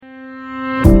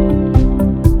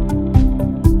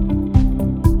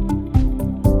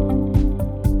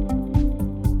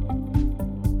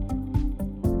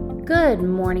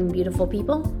morning, beautiful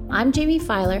people. I'm Jamie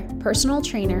Filer, personal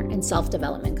trainer and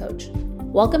self-development coach.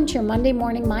 Welcome to your Monday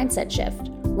morning mindset shift,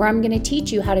 where I'm going to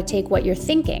teach you how to take what you're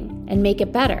thinking and make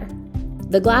it better.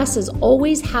 The glass is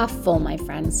always half full, my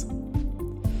friends.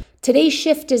 Today's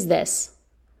shift is this.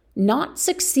 Not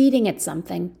succeeding at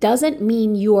something doesn't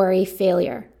mean you are a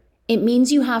failure. It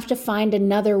means you have to find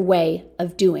another way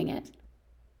of doing it.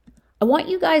 I want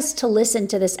you guys to listen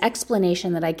to this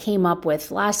explanation that I came up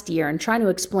with last year and trying to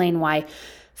explain why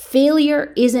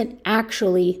failure isn't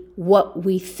actually what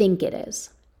we think it is.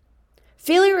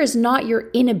 Failure is not your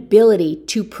inability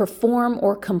to perform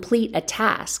or complete a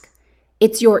task.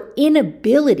 It's your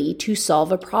inability to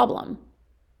solve a problem.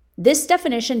 This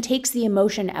definition takes the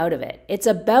emotion out of it. It's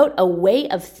about a way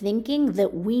of thinking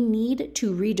that we need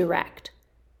to redirect.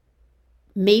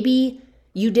 Maybe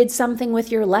you did something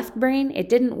with your left brain, it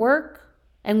didn't work,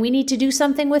 and we need to do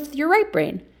something with your right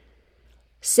brain.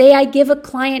 Say I give a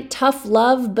client tough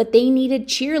love, but they needed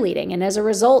cheerleading, and as a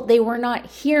result, they were not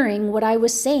hearing what I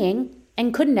was saying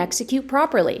and couldn't execute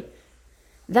properly.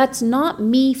 That's not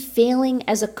me failing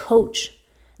as a coach.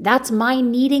 That's my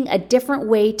needing a different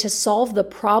way to solve the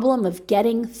problem of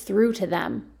getting through to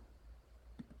them.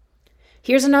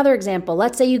 Here's another example.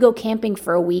 Let's say you go camping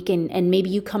for a week and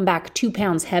maybe you come back 2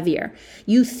 pounds heavier.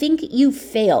 You think you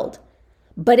failed,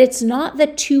 but it's not the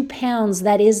 2 pounds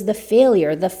that is the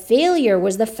failure. The failure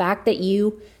was the fact that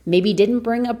you maybe didn't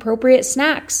bring appropriate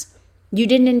snacks. You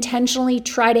didn't intentionally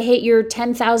try to hit your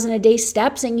 10,000 a day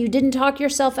steps, and you didn't talk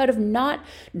yourself out of not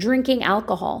drinking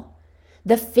alcohol.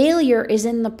 The failure is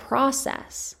in the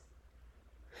process.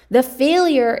 The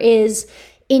failure is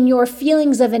in your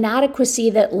feelings of inadequacy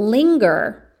that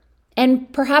linger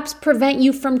and perhaps prevent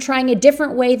you from trying a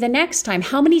different way the next time.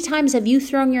 How many times have you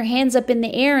thrown your hands up in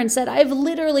the air and said, I've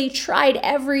literally tried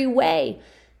every way?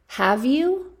 Have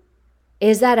you?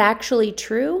 Is that actually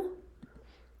true?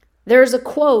 There's a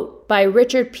quote by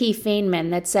Richard P. Feynman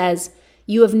that says,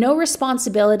 "You have no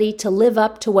responsibility to live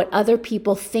up to what other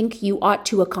people think you ought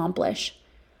to accomplish.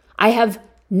 I have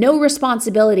no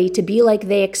responsibility to be like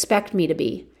they expect me to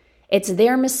be. It's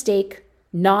their mistake,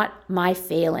 not my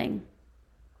failing."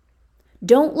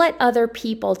 Don't let other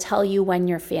people tell you when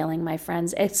you're failing, my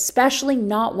friends, especially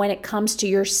not when it comes to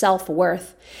your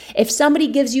self-worth. If somebody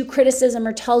gives you criticism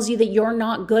or tells you that you're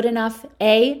not good enough,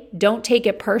 A, don't take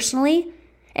it personally,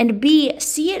 and B,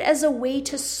 see it as a way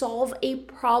to solve a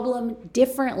problem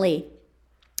differently.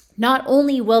 Not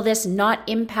only will this not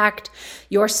impact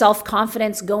your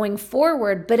self-confidence going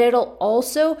forward, but it'll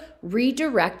also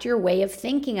redirect your way of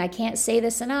thinking. I can't say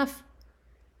this enough.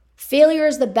 Failure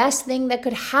is the best thing that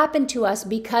could happen to us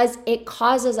because it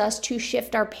causes us to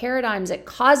shift our paradigms. It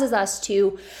causes us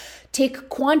to take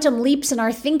quantum leaps in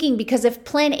our thinking, because if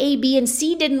plan A, B, and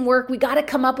C didn't work, we got to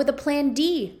come up with a plan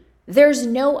D. There's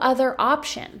no other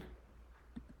option.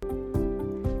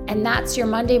 And that's your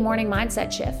Monday morning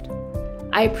mindset shift.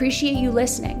 I appreciate you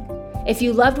listening. If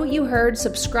you loved what you heard,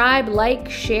 subscribe, like,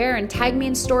 share, and tag me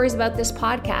in stories about this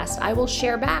podcast. I will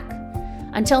share back.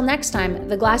 Until next time,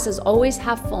 the glass is always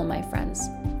half full, my friends.